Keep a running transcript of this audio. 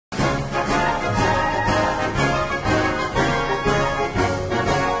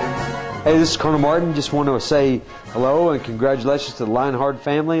Hey, this is Colonel Martin. Just want to say hello and congratulations to the Lienhardt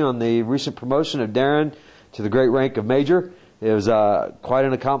family on the recent promotion of Darrin to the great rank of Major. It was quite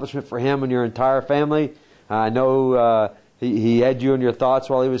an accomplishment for him and your entire family. I know he had you in your thoughts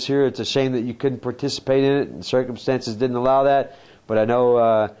while he was here. It's a shame that you couldn't participate in it and circumstances didn't allow that. But I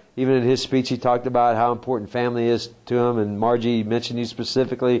know even in his speech he talked about how important family is to him, and Margie mentioned you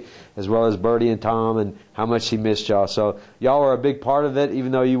specifically, as well as Bertie and Tom, and how much he missed y'all. So y'all are a big part of it,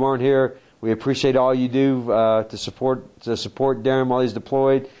 even though you weren't here. We appreciate all you do to support Darrin while he's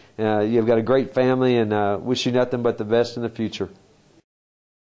deployed. You've got a great family, and wish you nothing but the best in the future.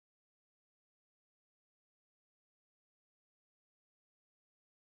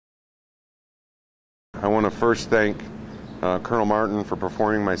 I want to first thank Colonel Martin for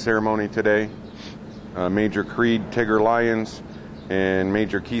performing my ceremony today, Major Creed Tigger Lyons, and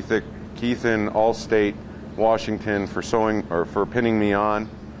Major Keithan Allstate Washington for pinning me on,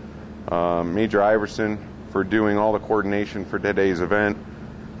 Major Iverson for doing all the coordination for today's event,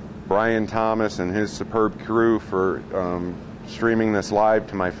 Brian Thomas and his superb crew for streaming this live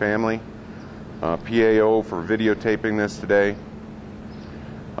to my family, PAO for videotaping this today.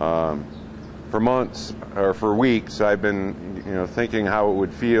 For months, or for weeks, I've been, thinking how it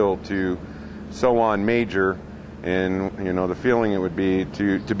would feel to sew on Major, and the feeling it would be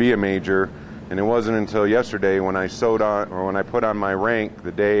to be a Major. And it wasn't until yesterday when I put on my rank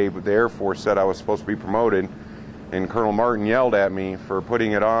the day the Air Force said I was supposed to be promoted, and Colonel Martin yelled at me for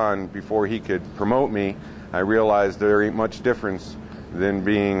putting it on before he could promote me. I realized there ain't much difference than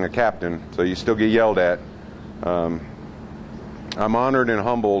being a captain, so you still get yelled at. I'm honored and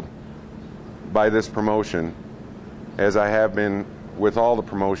humbled by this promotion, as I have been with all the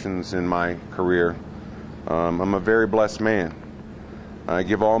promotions in my career. I'm a very blessed man. I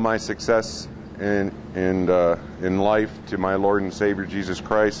give all my success in life to my Lord and Savior Jesus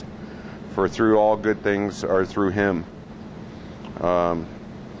Christ, for through all good things are through Him. I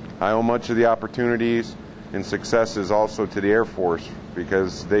owe much of the opportunities and successes also to the Air Force,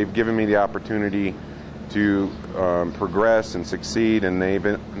 because they've given me the opportunity to progress and succeed, and they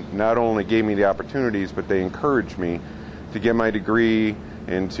not only gave me the opportunities, but they encouraged me to get my degree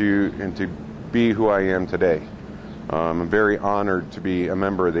and to be who I am today. I'm very honored to be a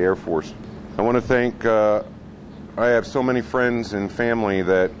member of the Air Force. I want to thank, I have so many friends and family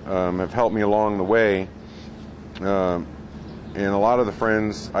that have helped me along the way, and a lot of the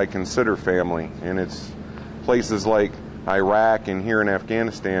friends I consider family, and it's places like Iraq and here in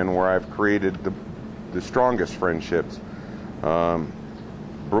Afghanistan where I've created the strongest friendships.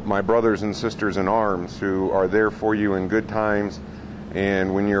 My brothers and sisters in arms who are there for you in good times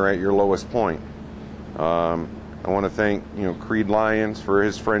and when you're at your lowest point. I want to thank Creed Lyons for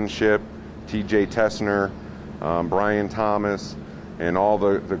his friendship, T.J. Tessner, Brian Thomas, and all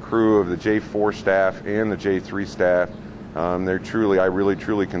the crew of the J4 staff and the J3 staff. I really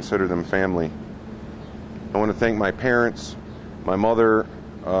truly consider them family. I want to thank my parents. My mother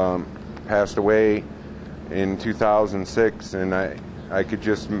passed away in 2006, and I could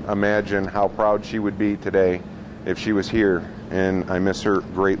just imagine how proud she would be today if she was here, and I miss her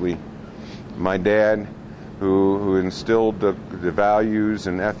greatly. My dad, who instilled the values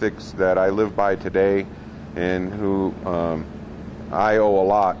and ethics that I live by today, and who I owe a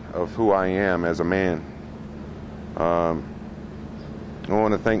lot of who I am as a man. I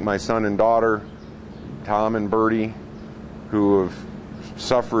want to thank my son and daughter, Tom and Bertie, who have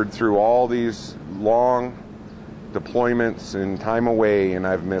suffered through all these long deployments and time away, and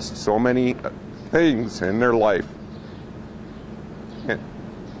I've missed so many things in their life.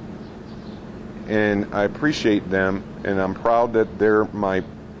 And I appreciate them, and I'm proud that they're my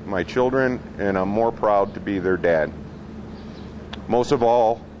children, and I'm more proud to be their dad. Most of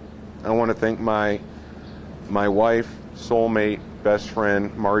all, I want to thank my wife, soulmate, best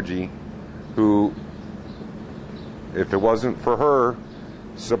friend, Margie, who, if it wasn't for her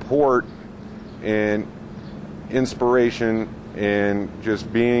support and inspiration and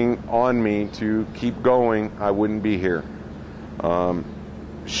just being on me to keep going, I wouldn't be here.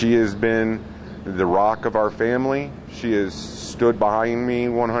 She has been the rock of our family. She has stood behind me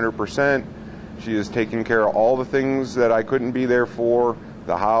 100%. She has taken care of all the things that I couldn't be there for,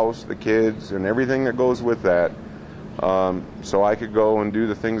 the house, the kids, and everything that goes with that, so I could go and do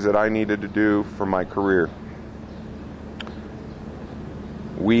the things that I needed to do for my career.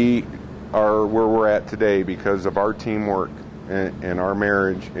 We are where we're at today because of our teamwork and our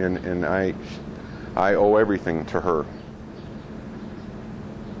marriage, and I owe everything to her.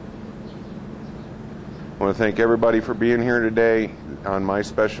 I want to thank everybody for being here today on my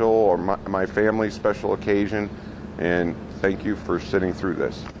special, or my family's special occasion, and thank you for sitting through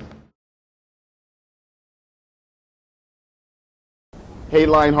this. Hey,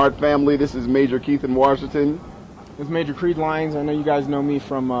 Lienhardt family, this is Major Keith in Washington. This is Major Creed Lyons. I know you guys know me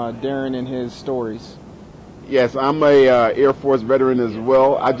from Darrin and his stories. Yes, I'm a Air Force veteran as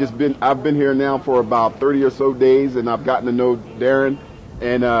well. I've been here now for about 30 or so days, and I've gotten to know Darrin.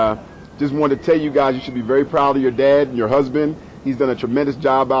 And just wanted to tell you guys, you should be very proud of your dad and your husband. He's done a tremendous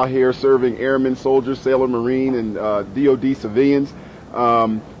job out here serving airmen, soldiers, sailor, marine, and DOD civilians.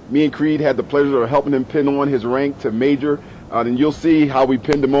 Me and Creed had the pleasure of helping him pin on his rank to major. And you'll see how we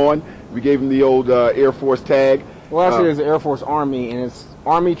pinned him on. We gave him the old Air Force tag. Well, actually, it's the Air Force Army, and it's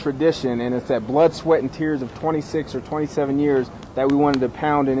Army tradition, and it's that blood, sweat, and tears of 26 or 27 years that we wanted to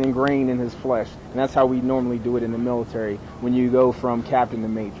pound and ingrain in his flesh. And that's how we normally do it in the military when you go from captain to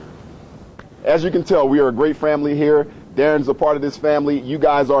major. As you can tell, we are a great family here. Darrin's a part of this family. You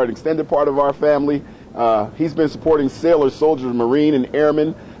guys are an extended part of our family. He's been supporting sailors, soldiers, Marine, and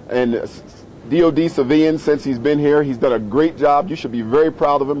airmen, and DOD civilians since he's been here. He's done a great job. You should be very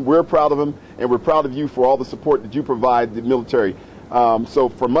proud of him. We're proud of him, and we're proud of you for all the support that you provide the military. So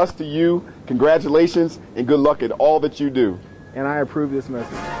from us to you, congratulations and good luck at all that you do. And I approve this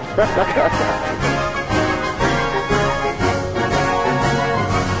message.